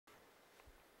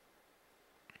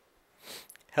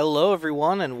Hello,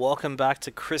 everyone, and welcome back to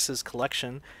Chris's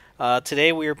collection.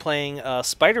 Today we are playing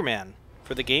Spider-Man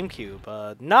for the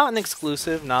GameCube. Not an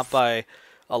exclusive, not by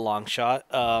a long shot,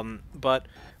 but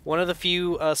one of the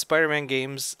few Spider-Man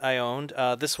games I owned.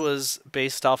 This was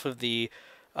based off of the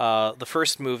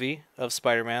first movie of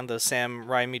Spider-Man, the Sam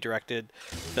Raimi directed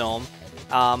film.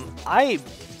 I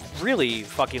really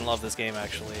fucking love this game,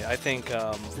 actually. I think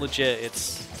legit,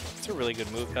 it's a really good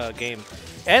game.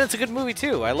 And it's a good movie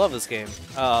too. I love this game.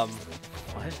 What?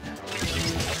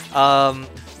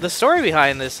 The story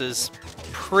behind this is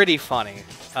pretty funny.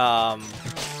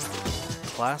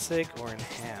 Classic or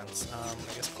enhance? I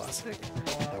guess classic.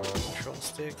 Control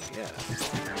stick. Yeah.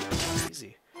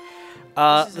 Easy.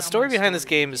 The story behind this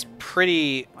game is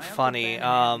pretty funny.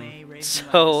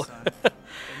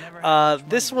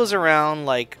 This was around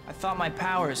like I thought my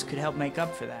powers could help make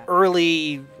up for that.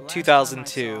 early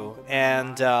 2002,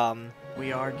 and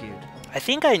We argued. I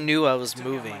think I knew I was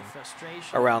moving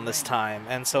around this time,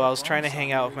 and so I was trying to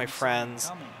hang out with my friends,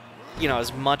 you know,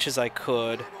 as much as I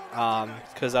could,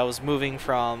 because I was moving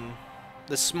from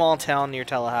this small town near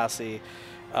Tallahassee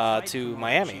to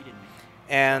Miami.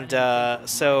 And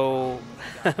so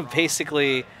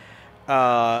basically,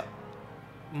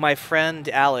 my friend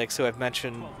Alex, who I've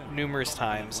mentioned numerous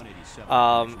times,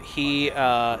 he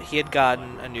had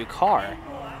gotten a new car.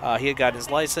 He had gotten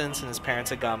his license, and his parents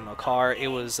had gotten him a car. It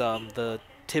was the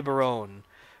Tiburon,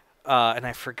 and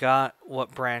I forgot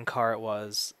what brand car it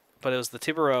was, but it was the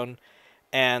Tiburon.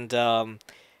 And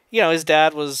you know, his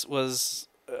dad was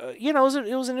you know,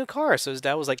 it was a new car, so his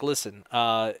dad was like, "Listen,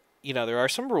 you know, there are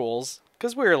some rules."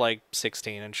 Because we were like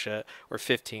 16 and shit, or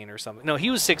 15 or something. No,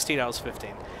 he was 16, I was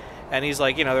 15. And he's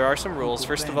like, you know, there are some rules.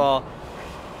 First of all,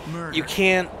 you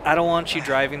can't, I don't want you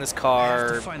driving this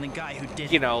car,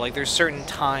 you know, like there's certain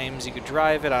times you could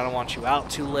drive it. I don't want you out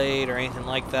too late or anything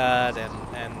like that.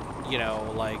 And you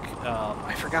know, like,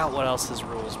 I forgot what else his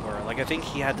rules were. Like, I think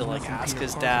he had to, like, ask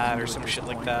his dad or some shit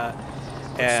like that.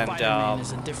 And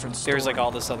there's, like,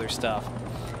 all this other stuff.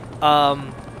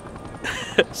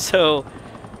 So,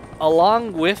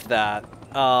 along with that,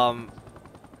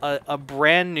 a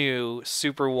brand new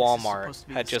Super Walmart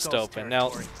had just opened.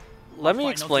 Now, let me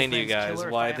explain to you guys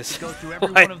why this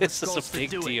is a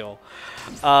big deal.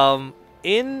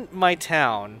 In my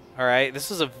town, alright, this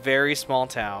is a very small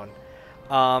town.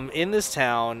 In this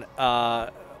town,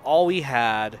 all we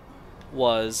had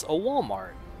was a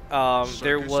Walmart.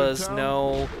 There was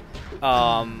no,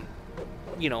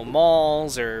 you know,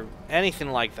 malls or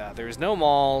anything like that. There was no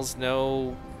malls,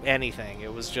 no anything.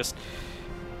 It was just,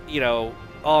 you know,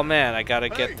 oh man, I gotta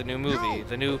get the new movie,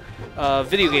 the new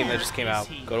video game that just came out.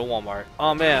 Go to Walmart.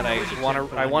 Oh man,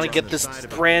 I wanna get this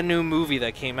brand new movie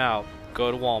that came out.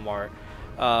 Go to Walmart.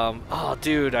 Oh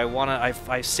dude,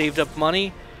 I saved up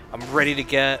money. I'm ready to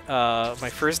get my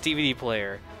first DVD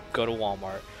player. Go to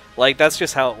Walmart. Like, that's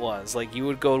just how it was. Like, you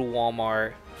would go to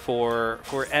Walmart for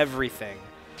everything.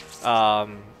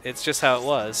 It's just how it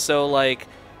was. So like,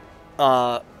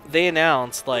 they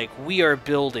announced, like, we are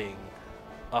building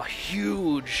a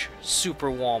huge super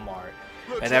Walmart,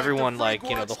 and everyone, like,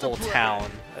 you know, the whole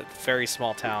town, a very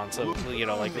small town, so, you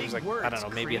know, like, there was like, I don't know,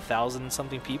 maybe 1,000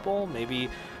 something people, maybe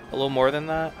a little more than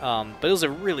that, but it was a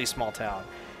really small town,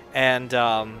 and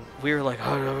we were like,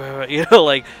 you know,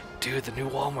 like, dude, the new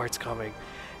Walmart's coming.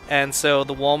 And so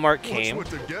the Walmart came,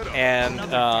 and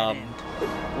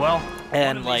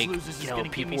like, you know,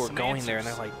 people were going there, and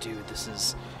they're like, dude, this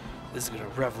is gonna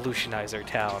revolutionize our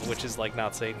town, which is, like,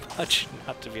 not saying much,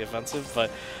 not to be offensive,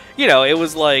 but, you know, it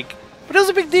was like, but it was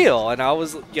a big deal, and I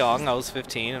was young, I was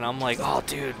 15, and I'm like, oh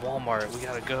dude, Walmart, we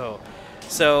gotta go.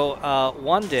 So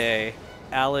one day,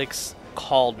 Alex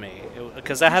called me,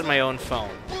 because I had my own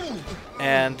phone,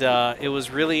 and it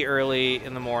was really early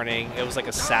in the morning. It was like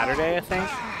a Saturday, I think,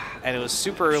 and it was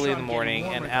super early in the morning,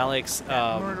 and Alex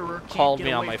called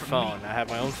me on my phone. I had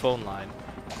my own phone line.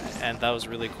 And that was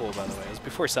really cool, by the way. It was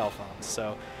before cell phones.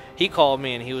 So he called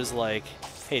me and he was like,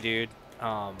 hey dude,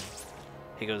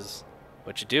 he goes,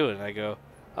 what you doing? And I go,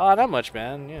 oh, not much,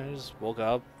 man. You know, just woke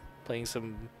up playing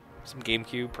some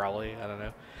GameCube, probably, I don't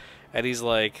know. And he's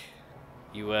like,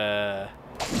 you wanna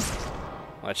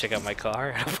check out my car?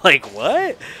 And I'm like,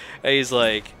 what? And he's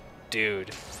like,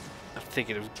 dude, I'm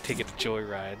thinking of taking a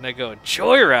joyride. And I go,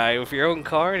 joyride with your own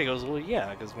car? And he goes, well,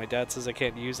 yeah, because my dad says I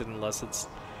can't use it unless it's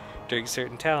during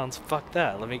certain towns. Fuck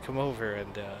that, let me come over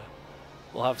and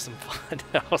we'll have some fun.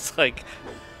 I was like,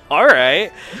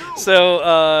 alright.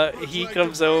 So he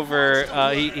comes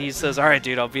over, he says, alright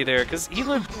dude, I'll be there, because he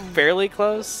lived fairly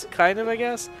close, kind of, I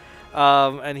guess.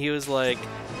 And he was like,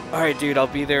 alright dude, I'll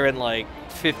be there in like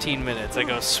 15 minutes. I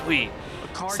go, sweet.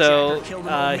 So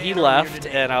he left,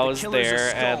 and I was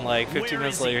there, and like 15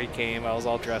 minutes later he came. I was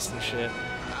all dressed and shit,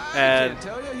 and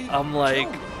I'm like,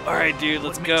 all right, dude,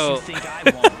 let's go.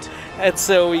 And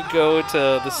so we go to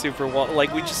the Super Walmart.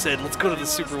 Like we just said, let's go to the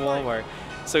Super Walmart.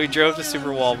 So we drove to Super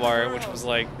Walmart, which was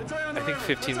like, I think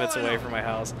 15 minutes away from my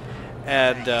house,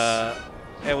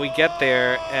 and we get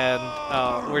there,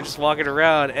 and we're just walking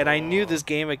around, and I knew this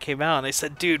game had came out, and I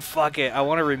said, dude, fuck it, I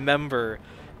want to remember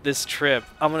this trip.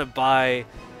 I'm gonna buy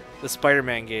the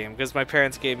Spider-Man game because my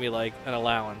parents gave me like an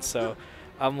allowance, so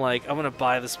I'm like, I'm gonna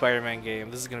buy the Spider-Man game.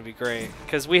 This is gonna be great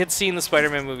because we had seen the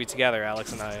Spider-Man movie together,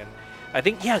 Alex and I, and I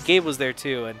think Gabe was there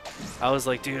too, and I was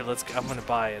like, dude, I'm gonna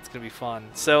buy it. It's gonna be fun.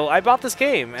 So I bought this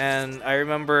game, and I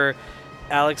remember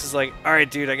Alex is like, all right,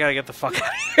 dude, I gotta get the fuck out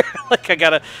of here. Like, I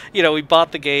gotta, we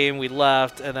bought the game, we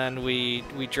left, and then we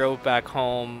drove back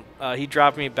home. He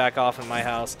dropped me back off in my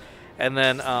house, and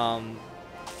then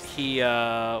he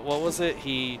what was it?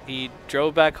 He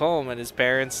drove back home, and his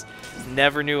parents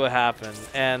never knew what happened.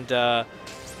 And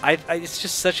it's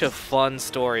just such a fun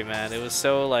story, man. It was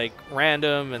so like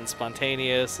random and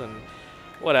spontaneous and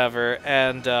whatever.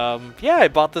 And yeah, I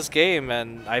bought this game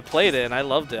and I played it and I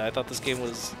loved it. I thought this game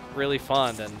was really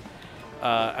fun, and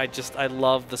I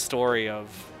love the story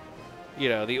of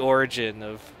the origin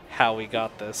of how we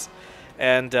got this.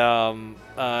 And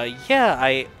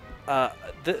yeah,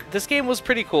 this game was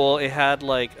pretty cool. It had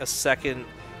like a second,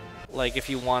 like if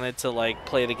you wanted to like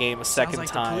play the game a second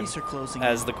time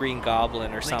as the Green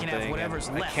Goblin or something.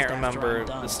 I can't remember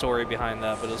the story behind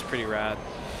that, but it was pretty rad.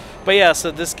 But yeah, so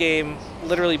this game,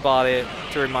 literally bought it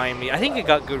to remind me. I think it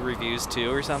got good reviews too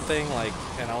or something, like,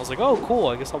 and I was like, oh cool,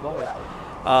 I guess I'll buy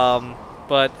it.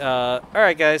 But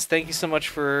alright guys, thank you so much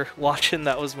for watching.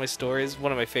 That was my stories,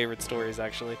 one of my favorite stories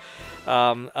actually.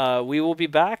 We will be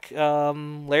back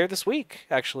later this week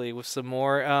actually with some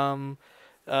more,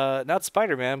 not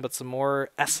Spider-Man, but some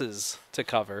more S's to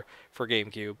cover for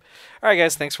GameCube. Alright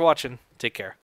guys, thanks for watching. Take care.